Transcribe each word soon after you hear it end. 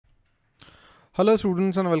Hello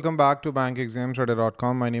students and welcome back to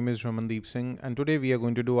bankexamstudy.com. My name is Ramandeep Singh and today we are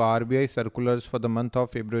going to do RBI circulars for the month of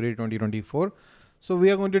February 2024. So we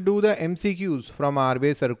are going to do the MCQs from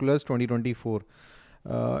RBI circulars 2024.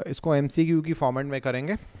 इसको MCQ की format में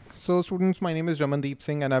करेंगे. So students, my name is Ramandeep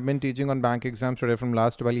Singh and I've been teaching on bank exam study from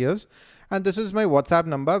last 12 years. And this is my WhatsApp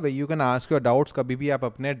number where you can ask your doubts. कभी भी आप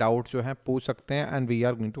अपने doubts जो हैं पूछ सकते हैं and we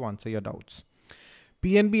are going to answer your doubts.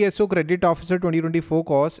 PNB SO Credit Officer 2024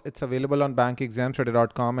 course, it's available on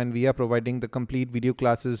bankexamstudy.com and we are providing the complete video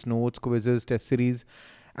classes, notes, quizzes, test series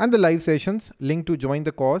and the live sessions. Link to join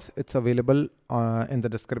the course, it's available in the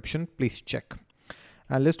description. Please check.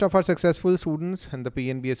 A list of our successful students in the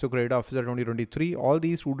PNB SO Credit Officer 2023. All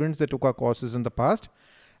these students, they took our courses in the past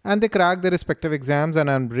and they cracked their respective exams and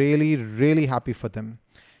I'm really happy for them.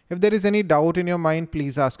 If there is any doubt in your mind,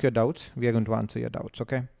 please ask your doubts. We are going to answer your doubts,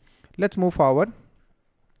 okay? Let's move forward.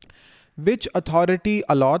 Which authority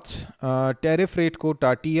allots tariff rate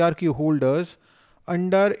quota TRQ holders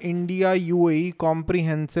under India-UAE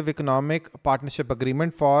Comprehensive Economic Partnership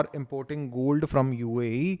Agreement for importing gold from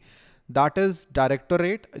UAE? That is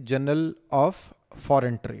Directorate General of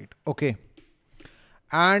Foreign Trade. Okay.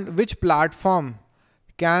 And which platform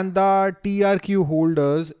can the TRQ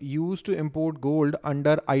holders use to import gold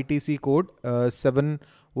under ITC code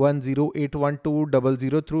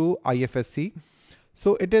 710812000 through IFSC?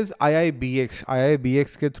 So it is IIBX.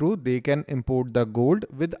 IIBX ke through they can import the gold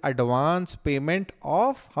with advance payment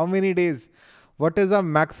of how many days? What is the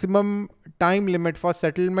maximum time limit for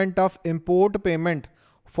settlement of import payment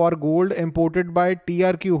for gold imported by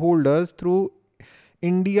TRQ holders through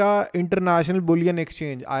India International Bullion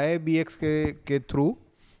Exchange? IIBX के through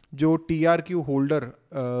जो TRQ holder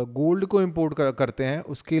gold को import करते हैं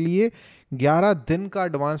उसके लिए 11 दिन का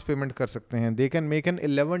advance payment कर सकते हैं. They can make an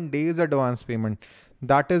 11 days advance payment.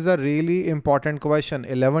 That is a really important question.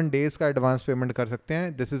 11 days का एडवांस पेमेंट कर सकते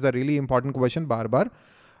हैं. This is a really important question. Bar bar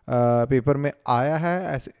paper में आया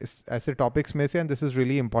है ऐसे टॉपिक्स में से and this is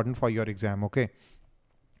really important for your exam. Okay,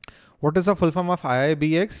 what is the full form of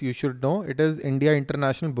IIBX? You should know. It is India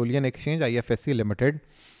International Bullion Exchange, IFSC Limited.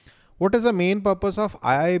 What is the main purpose of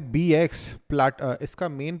IIBX? इसका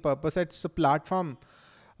main purpose है, it's a platform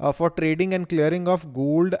for trading and clearing of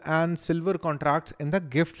gold and silver contracts in the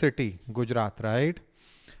gift city, Gujarat, right?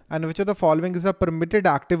 And which of the following is a permitted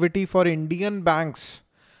activity for Indian banks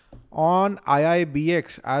on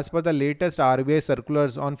IIBX as per the latest RBI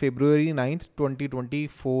circulars on February 9th,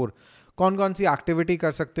 2024? कौन कौन सी activity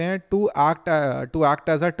कर सकते हैं? To act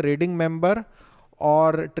as a trading member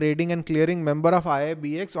or trading and clearing member of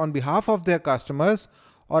IIBX on behalf of their customers,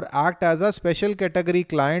 or act as a special category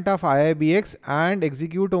client of IIBX and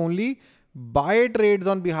execute only buy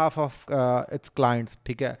trades on behalf of its clients.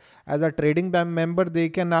 ठीक है, as a trading member they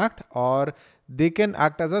can act, or they can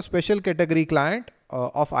act as a special category client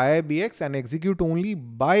of IIBX and execute only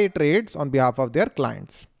buy trades on behalf of their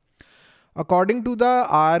clients. According to the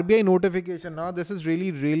RBI notification, now this is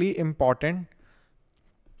really important.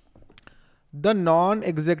 The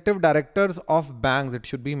non-executive directors of banks, it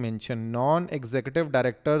should be mentioned, non-executive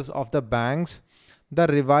directors of the banks, the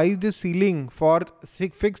revised ceiling for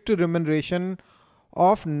fixed remuneration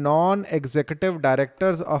of non-executive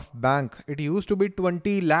directors of bank. It used to be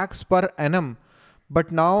 20 lakhs per annum,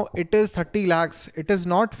 but now it is 30 lakhs. It is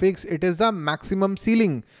not fixed. It is the maximum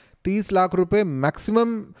ceiling. 30 lakh रुपए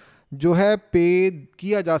maximum जो है पे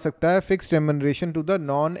किया जा सकता है fixed remuneration to the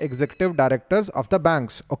non-executive directors of the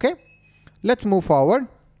banks. Okay. Let's move forward.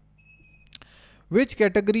 Which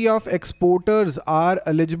category of exporters are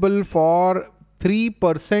eligible for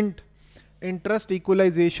 3% interest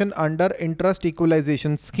equalization under interest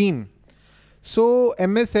equalization scheme? So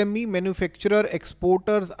MSME manufacturer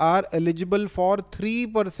exporters are eligible for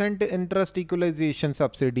 3% interest equalization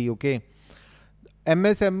subsidy. Okay.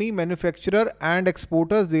 MSME manufacturer and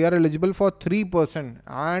exporters, they are eligible for 3%,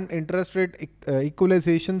 and interest rate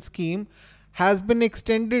equalization scheme has been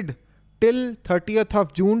extended till 30th of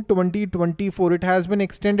June 2024. It has been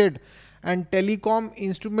extended, and telecom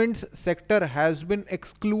instruments sector has been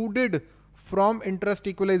excluded from interest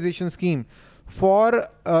equalization scheme. For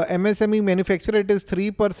MSME manufacturer it is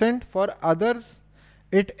 3%. For others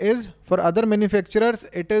it is, for other manufacturers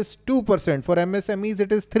it is 2%. For MSMEs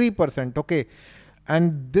it is 3%. Okay,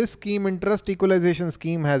 and this scheme, interest equalization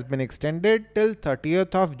scheme, has been extended till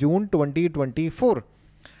 30th of June 2024.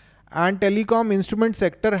 And telecom instrument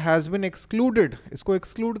sector has been excluded. इसको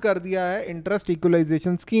exclude कर दिया है interest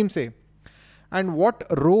equalization scheme से. And what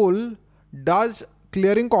role does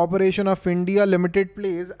Clearing Corporation of India Limited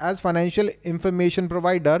plays as financial information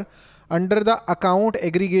provider under the account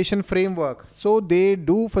aggregation framework? So they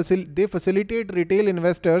facilitate retail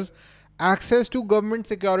investors access to government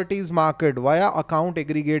securities market via account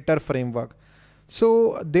aggregator framework.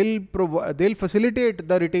 So they'll facilitate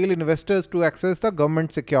the retail investors to access the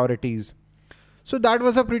government securities. So that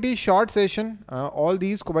was a pretty short session. All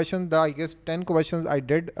these questions, I guess 10 questions I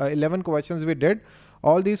did, 11 questions we did.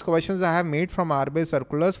 All these questions I have made from RBI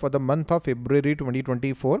Circulars for the month of February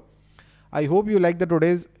 2024. I hope you like the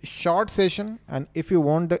today's short session, and if you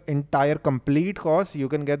want the entire complete course, you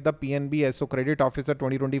can get the PNB SO Credit Officer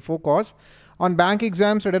 2024 course on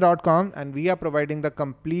bankexamstoday.com, and we are providing the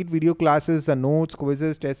complete video classes, the notes,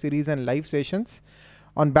 quizzes, test series, and live sessions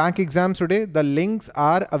on Bank Exams Today. The links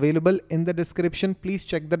are available in the description. Please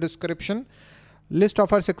check the description. List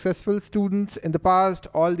of our successful students in the past.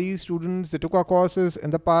 All these students, they took our courses in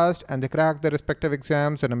the past and they cracked their respective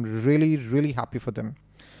exams, and I'm really happy for them.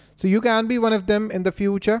 So you can be one of them in the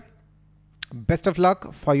future. Best of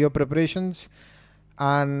luck for your preparations.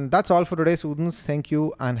 And that's all for today, students. Thank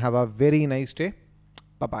you and have a very nice day.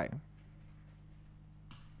 Bye-bye.